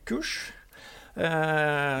på sjakkurs.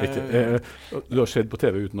 Du har sett på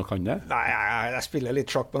TV uten å kan det? Nei, jeg spiller litt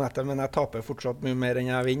sjakk på nettet, men jeg taper fortsatt mye mer enn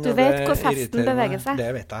jeg vinner. Du vet hvor festen beveger seg.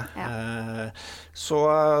 Det vet jeg. Ja. Så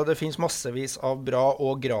det finnes massevis av bra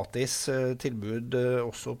og gratis tilbud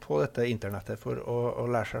også på dette internettet for å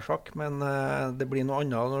lære seg sjakk, men det blir noe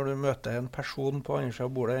annet når du møter en person på andre siden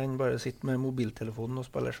av bordet enn bare sitte med mobiltelefonen og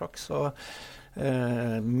spille sjakk, så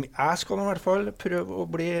jeg skal i hvert fall prøve å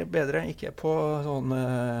bli bedre, ikke på sånn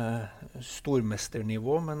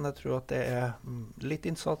stormesternivå, men jeg tror at det litt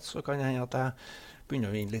innsats, så kan det hende at jeg begynner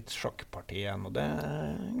å vinne litt sjakkparti igjen, og det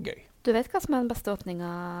gøy. Du vet hva som den beste åpninga,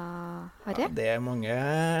 Harry? Ja, det mange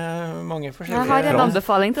forskjellige. Jeg har en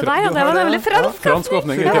anbefaling til deg, og det var nemlig fransk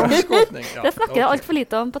åpning. Det snakker jeg alt for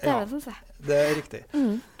lite om på TV, synes jeg. Det riktig.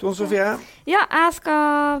 Tone Sofie? Ja, jeg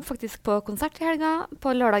skal faktisk på konsert i helga,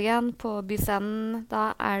 på lørdagen på Byscenen.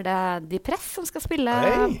 Da det De Press som skal spille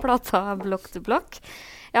plata Block to Block.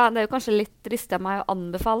 Ja, det jo kanskje litt dristig av meg å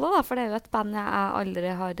anbefale, da, for det jo et band jeg aldri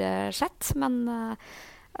har sett, men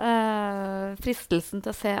fristelsen til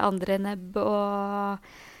å se André Nebb og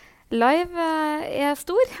live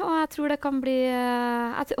stor, og jeg tror det kan bli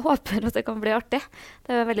jeg håper at det kan bli artig.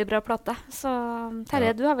 Det en veldig bra plate. Så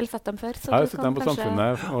Terje, du har vel sett dem før? Så jeg har sett dem på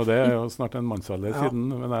Samfunnet, og det jo snart en mannsalder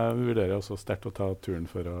siden, men jeg vurderer også sterkt å ta turen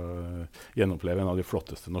for å gjenoppleve en av de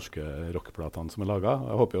flotteste norske rockplatene som laget.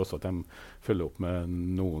 Jeg håper også at de følger opp med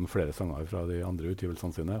noen flere sanger fra de andre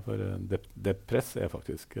utgivelsene sine, for Det Press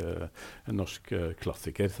faktisk en norsk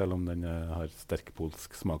klassiker, selv om den har sterk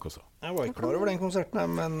polsk smak også. Jeg var ikke klar over den konserten,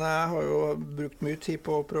 men jeg har jo brukt mye tid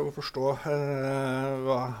på å prøve å forstå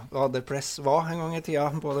hva The Press var en gang i tida,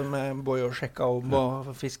 både med Boy og Sjekkaum og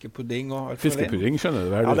fiskepudding og alt. Fiskepudding skjønner du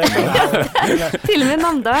vel? Ja, til og med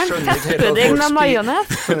Namdalen. Testpudding med majones.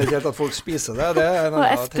 Skjønner ikke helt at folk spiser det. Og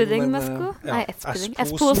S-pudding med sko. Nei, S-pudding.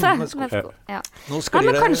 S-pose med sko. Ja.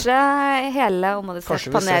 Men kanskje hele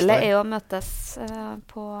områdespanelet å møtes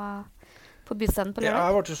på Byscenen på lørdag.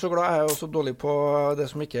 Ja, jeg ble så glad. Jeg også dårlig på det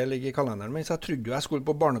som ikke ligger i kalenderen min, så jeg trodde jeg skulle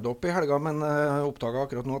på barnedåp i helga, men jeg oppdaget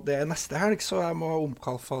akkurat nå at det neste helg, så jeg må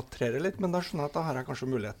omkalfatrere litt, men da skjønner jeg at da har jeg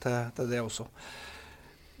kanskje mulighet til det også.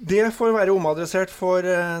 Det får være omadressert for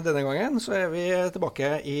denne gangen, så vi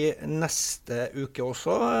tilbake i neste uke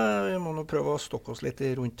også. Vi må nå prøve å stokke oss litt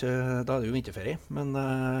rundt, da det jo vinterferie, men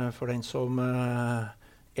for den som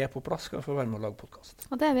på plass skal få være med å lage podcast.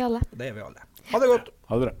 Og det vi alle. Det vi alle. Ha det godt!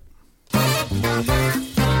 Ha det bra.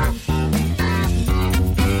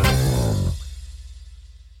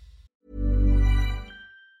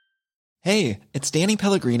 Hey, it's Danny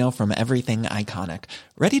Pellegrino from Everything Iconic.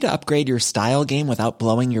 Ready to upgrade your style game without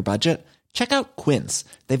blowing your budget? Check out Quince.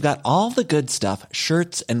 They've got all the good stuff,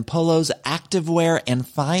 shirts and polos, activewear, and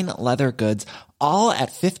fine leather goods, all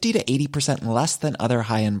at 50 to 80% less than other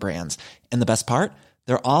high-end brands. And the best part?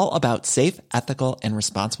 They're all about safe, ethical, and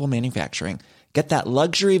responsible manufacturing. Get that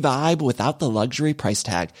luxury vibe without the luxury price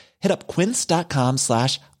tag. Hit up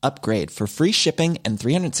quince.com/upgrade for free shipping and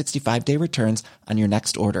 365-day returns on your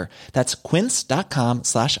next order. That's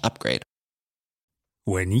quince.com/upgrade.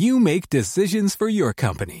 When you make decisions for your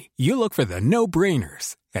company, you look for the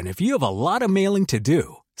no-brainers. And if you have a lot of mailing to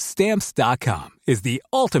do, Stamps.com is the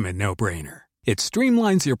ultimate no-brainer. It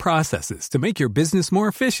streamlines your processes to make your business more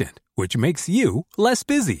efficient, which makes you less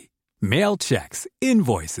busy. Mail checks,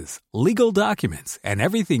 invoices, legal documents, and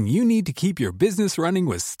everything you need to keep your business running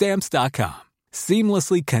with Stamps.com.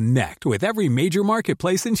 Seamlessly connect with every major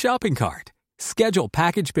marketplace and shopping cart. Schedule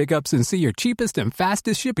package pickups and see your cheapest and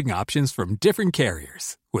fastest shipping options from different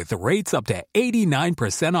carriers. With rates up to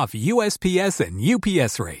 89% off USPS and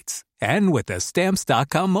UPS rates. And with the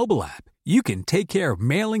Stamps.com mobile app, you can take care of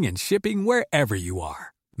mailing and shipping wherever you are.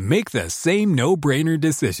 Make the same no-brainer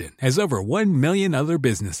decision as over 1 million other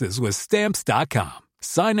businesses with Stamps.com.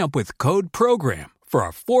 Sign up with code PROGRAM for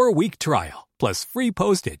a 4-week trial, plus free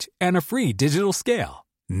postage and a free digital scale.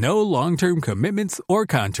 No long-term commitments or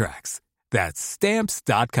contracts. That's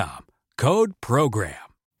Stamps.com. Code PROGRAM.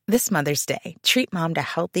 This Mother's Day, treat Mom to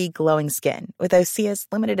healthy, glowing skin with Osea's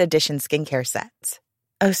limited edition skincare sets.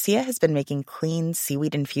 Osea has been making clean,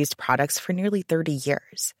 seaweed-infused products for nearly 30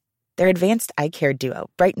 years. Their advanced eye care duo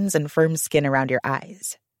brightens and firms skin around your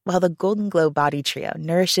eyes. while the Golden Glow Body Trio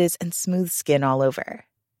nourishes and smooths skin all over.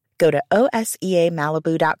 Go to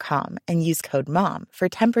OSEAMalibu.com and use code MOM for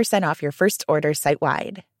 10% off your first order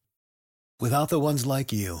site-wide. Without the ones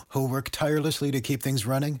like you, who work tirelessly to keep things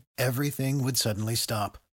running, everything would suddenly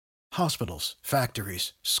stop. Hospitals,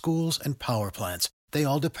 factories, schools, and power plants, they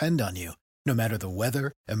all depend on you. No matter the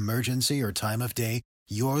weather, emergency, or time of day,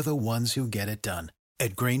 you're the ones who get it done.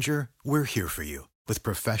 At Grainger, we're here for you with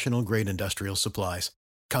professional-grade industrial supplies.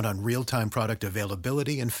 Count on real-time product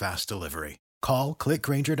availability and fast delivery. Call, click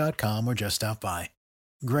Grainger.com, or just stop by.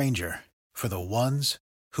 Grainger, for the ones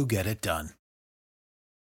who get it done.